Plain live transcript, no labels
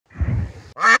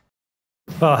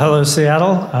Well, hello,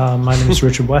 Seattle. My name is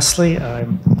Richard Wesley.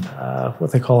 I'm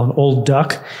what they call an old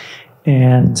duck.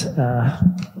 And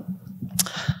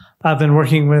I've been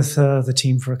working with the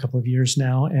team for a couple of years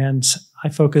now, and I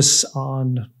focus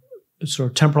on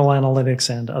sort of temporal analytics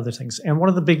and other things. And one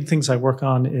of the big things I work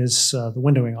on is the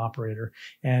windowing operator.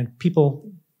 And people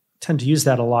tend to use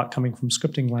that a lot coming from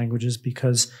scripting languages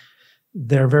because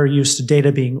they're very used to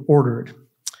data being ordered.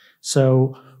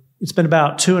 So it's been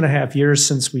about 2.5 years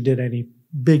since we did any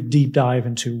big deep dive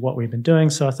into what we've been doing.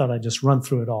 So I thought I'd just run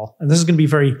through it all. And this is going to be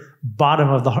very bottom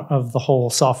of the whole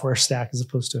software stack as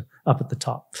opposed to up at the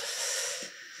top.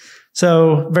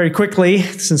 So very quickly,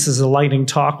 since this is a lightning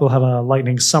talk, we'll have a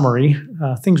lightning summary.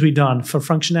 Things we've done for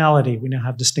functionality. We now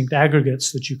have distinct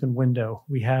aggregates that you can window.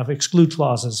 We have exclude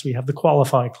clauses. We have the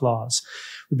qualify clause.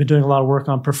 We've been doing a lot of work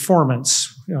on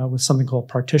performance with something called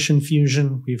partition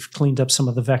fusion. We've cleaned up some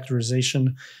of the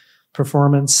vectorization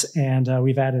performance, and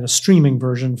we've added a streaming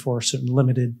version for certain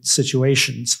limited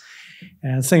situations.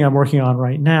 And the thing I'm working on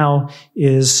right now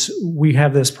is we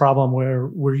have this problem where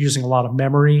we're using a lot of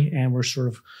memory, and we're sort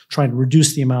of trying to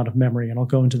reduce the amount of memory, and I'll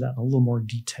go into that in a little more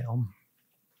detail.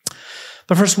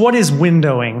 But first, what is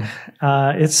windowing?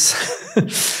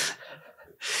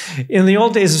 In the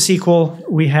old days of SQL,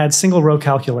 we had single row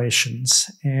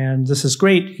calculations, and this is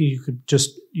great.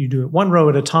 You do it one row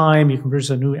at a time. You can produce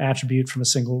a new attribute from a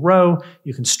single row.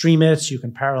 You can stream it. You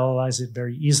can parallelize it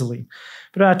very easily.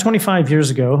 But about 25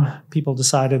 years ago, people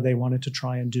decided they wanted to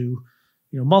try and do,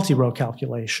 multi-row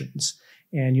calculations.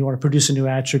 And you want to produce a new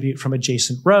attribute from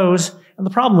adjacent rows. And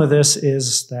the problem with this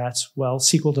is that, well,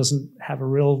 SQL doesn't have a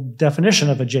real definition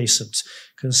of adjacent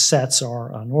because sets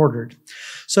are unordered.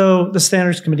 So the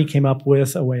standards committee came up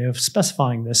with a way of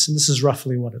specifying this, and this is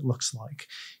roughly what it looks like.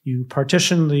 You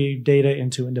partition the data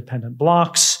into independent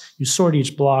blocks, you sort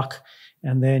each block,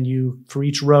 and then for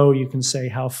each row, you can say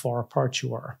how far apart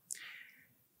you are.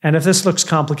 And if this looks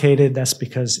complicated, that's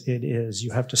because it is.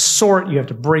 You have to sort, you have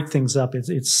to break things up.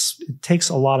 It takes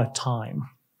a lot of time.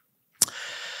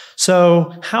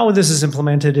 So how this is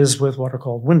implemented is with what are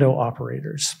called window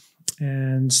operators.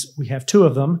 And we have two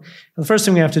of them. And the first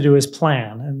thing we have to do is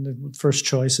plan. And the first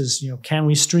choice is, can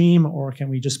we stream or can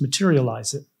we just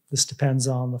materialize it? This depends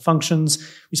on the functions.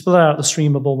 We split out the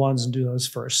streamable ones and do those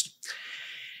first.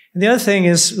 And the other thing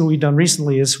is what we've done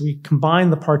recently is we combine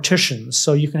the partitions.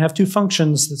 So you can have two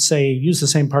functions that say use the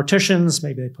same partitions.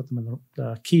 Maybe they put them in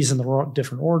the keys in the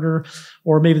different order,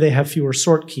 or maybe they have fewer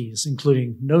sort keys,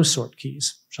 including no sort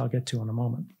keys, which I'll get to in a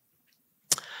moment.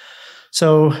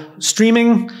 So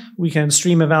streaming, we can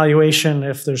stream evaluation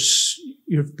if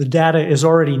the data is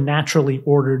already naturally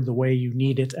ordered the way you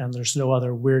need it and there's no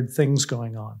other weird things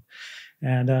going on.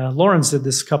 And Lawrence did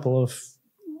this a couple of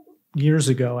years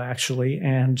ago, actually,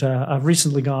 and I've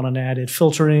recently gone and added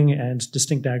filtering and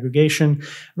distinct aggregation,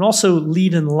 and also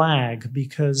lead and lag,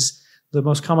 because the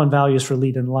most common values for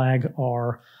lead and lag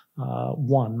are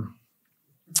 1.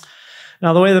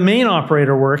 Now, the way the main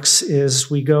operator works is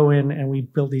we go in and we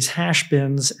build these hash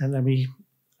bins, and then we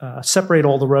separate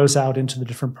all the rows out into the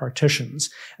different partitions.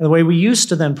 And the way we used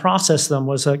to then process them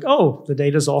was like, oh, the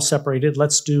data's all separated,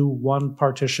 let's do one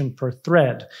partition per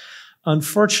thread.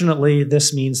 Unfortunately,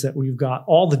 this means that we've got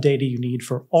all the data you need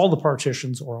for all the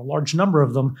partitions, or a large number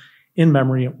of them, in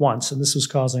memory at once. And this was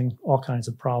causing all kinds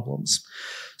of problems.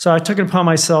 So I took it upon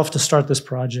myself to start this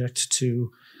project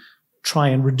to try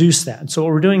and reduce that. And so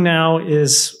what we're doing now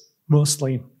is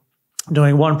mostly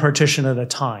doing one partition at a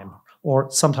time, or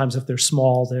sometimes if they're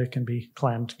small, they can be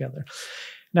clammed together.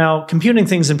 Now, computing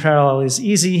things in parallel is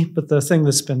easy, but the thing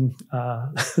that's been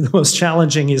the most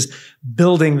challenging is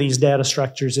building these data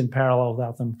structures in parallel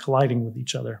without them colliding with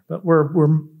each other. But we're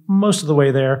most of the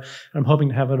way there, and I'm hoping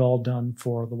to have it all done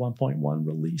for the 1.1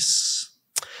 release.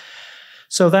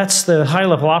 So that's the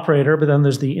high-level operator, but then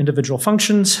there's the individual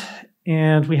functions,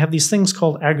 and we have these things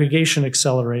called aggregation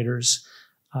accelerators,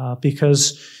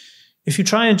 because if you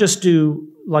try and just do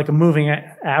like a moving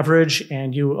average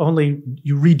and you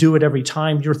redo it every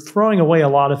time, you're throwing away a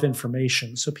lot of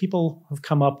information. So people have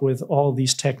come up with all of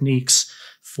these techniques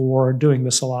for doing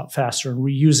this a lot faster and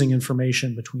reusing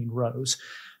information between rows.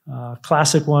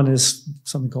 Classic one is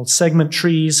something called segment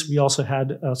trees. We also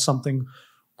had something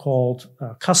called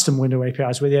custom window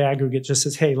APIs, where the aggregate just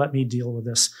says, hey, let me deal with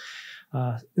this.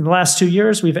 In the last 2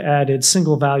 years, we've added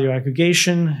single value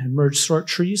aggregation and merge sort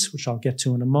trees, which I'll get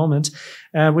to in a moment.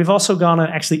 And we've also gone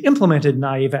and actually implemented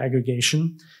naive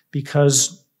aggregation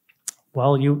because,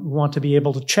 well, you want to be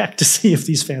able to check to see if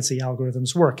these fancy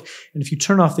algorithms work. And if you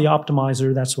turn off the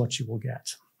optimizer, that's what you will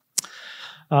get.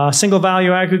 Single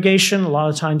value aggregation, a lot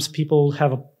of times people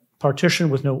have a partition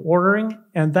with no ordering,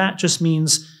 and that just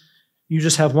means you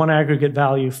just have one aggregate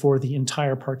value for the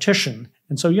entire partition.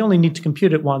 And so you only need to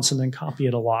compute it once and then copy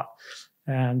it a lot.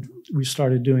 And we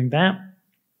started doing that.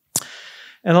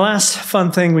 And the last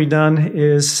fun thing we've done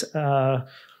is the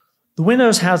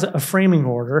Windows has a framing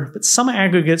order, but some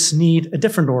aggregates need a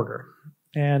different order.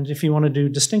 And if you want to do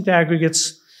distinct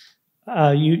aggregates,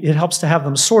 it helps to have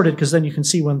them sorted, because then you can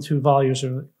see when two values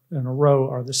in a row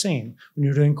are the same. When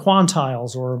you're doing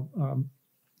quantiles or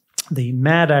the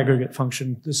MAD aggregate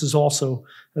function, this is also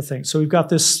a thing. So we've got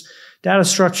this data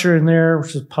structure in there,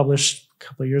 which was published a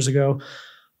couple of years ago,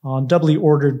 on doubly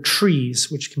ordered trees,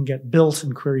 which can get built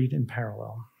and queried in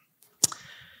parallel.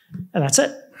 And that's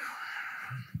it.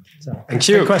 So, thank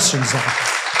you. Questions now.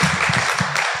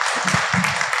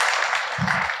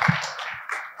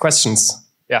 Questions?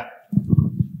 Yeah.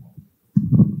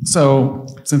 So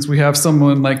since we have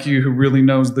someone like you who really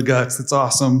knows the guts, it's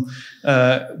awesome.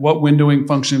 What windowing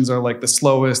functions are like the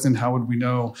slowest, and how would we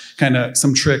know kind of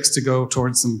some tricks to go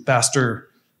towards some faster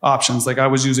options? Like I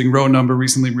was using row number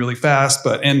recently really fast,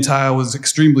 but end tile was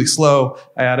extremely slow.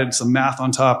 I added some math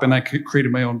on top and I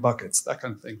created my own buckets, that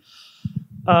kind of thing.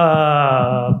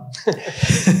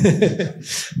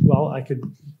 Well, I could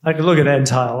look at end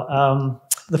tile.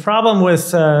 The problem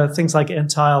with things like end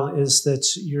tile is that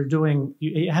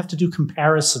you have to do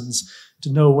comparisons to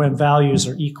know when values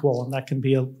are equal, and that can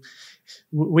be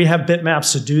we have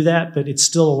bitmaps to do that, but it's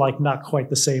still like not quite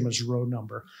the same as row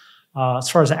number. As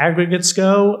far as aggregates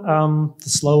go, the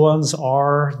slow ones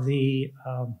are the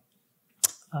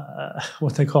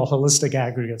what they call holistic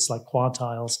aggregates, like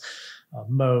quantiles,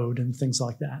 mode, and things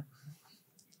like that.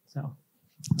 So,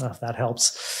 I don't know if that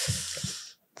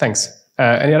helps. Thanks.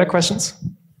 Any other questions?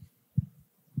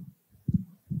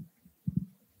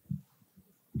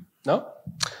 No?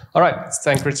 All right. Let's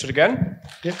thank Richard again.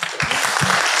 Yeah.